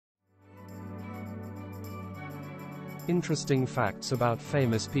Interesting facts about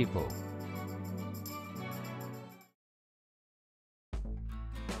famous people.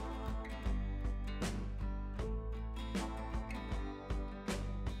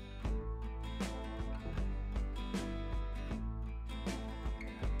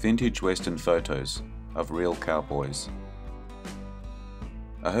 Vintage Western photos of real cowboys.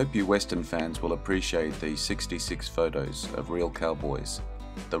 I hope you Western fans will appreciate these 66 photos of real cowboys,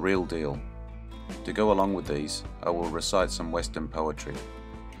 the real deal. To go along with these, I will recite some Western poetry.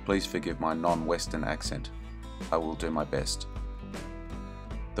 Please forgive my non-Western accent. I will do my best.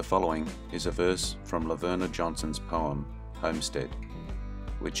 The following is a verse from Laverna Johnson's poem, Homestead,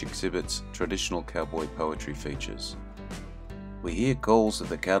 which exhibits traditional cowboy poetry features. We hear calls of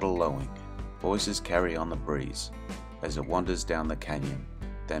the cattle lowing, voices carry on the breeze, as it wanders down the canyon,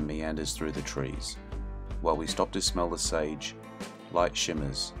 then meanders through the trees. While we stop to smell the sage, light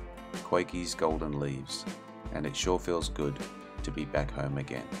shimmers, Quakey's golden leaves, and it sure feels good to be back home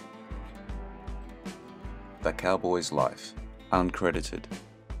again. The Cowboy's Life, uncredited.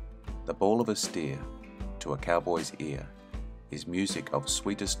 The bawl of a steer, to a cowboy's ear, is music of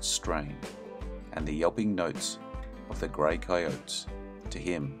sweetest strain, and the yelping notes of the grey coyotes, to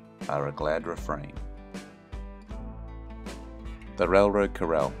him are a glad refrain. The Railroad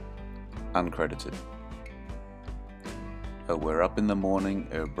Corral, uncredited. Oh, we're up in the morning,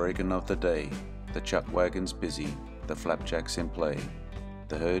 breaking of the day, the chuck wagon's busy, the flapjacks in play,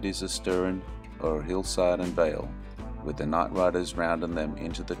 the herd is a-stirring o'er hillside and vale, with the night riders rounding them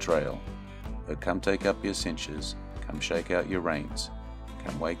into the trail. Oh, come take up your cinches, come shake out your reins,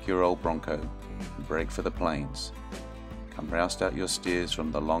 come wake your old bronco, and break for the plains. Come roust out your steers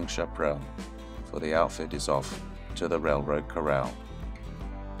from the long chaparral, for the outfit is off to the railroad corral.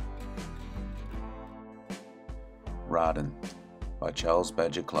 Ridin' by Charles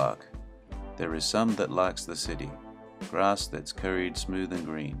Badger Clark. There is some that likes the city, grass that's curried smooth and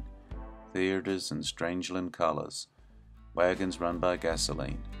green, theatres and strangeland colours, wagons run by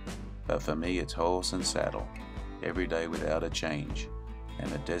gasoline. But for me it's horse and saddle, every day without a change,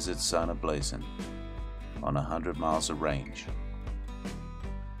 and a desert sun a-blazing on 100 miles of range.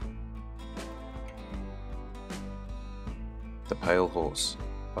 The Pale Horse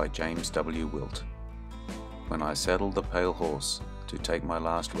by James W. Wilt. When I saddled the pale horse to take my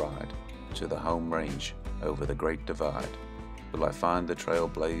last ride to the home range over the Great Divide, will I find the trail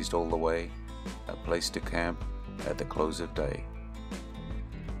blazed all the way, a place to camp at the close of day.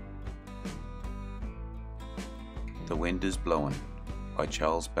 The Wind is Blowing by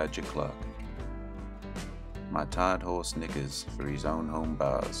Charles Badger Clark. My tired horse nickers for his own home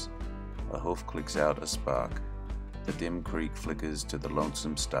bars, a hoof clicks out a spark, the dim creek flickers to the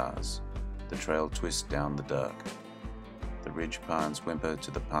lonesome stars, the trail twists down the dark, the ridge pines whimper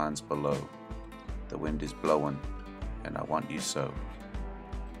to the pines below, the wind is blowing and I want you so.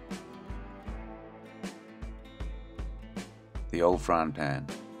 The Old Frying Pan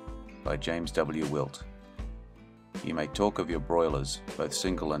by James W. Wilt. You may talk of your broilers, both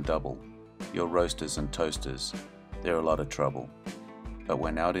single and double, your roasters and toasters, they're a lot of trouble. But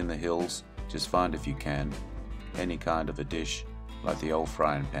when out in the hills, just find if you can, any kind of a dish like the old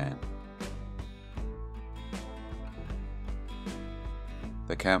frying pan.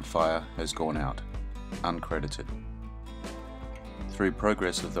 The campfire has gone out, uncredited. Through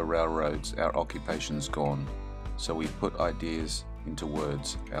progress of the railroads, our occupation's gone, so we put ideas into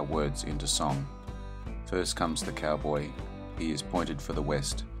words, our words into song. First comes the cowboy, he is pointed for the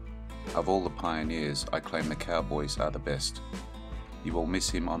west. Of all the pioneers, I claim the cowboys are the best. You will miss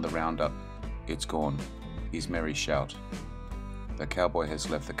him on the roundup, it's gone, his merry shout. The cowboy has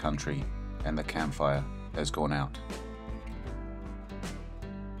left the country, and the campfire has gone out.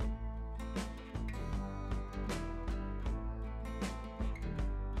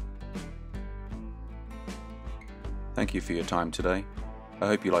 Thank you for your time today. I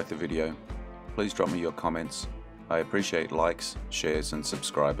hope you liked the video. Please drop me your comments. I appreciate likes, shares and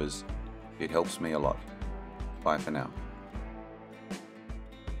subscribers. It helps me a lot. Bye for now.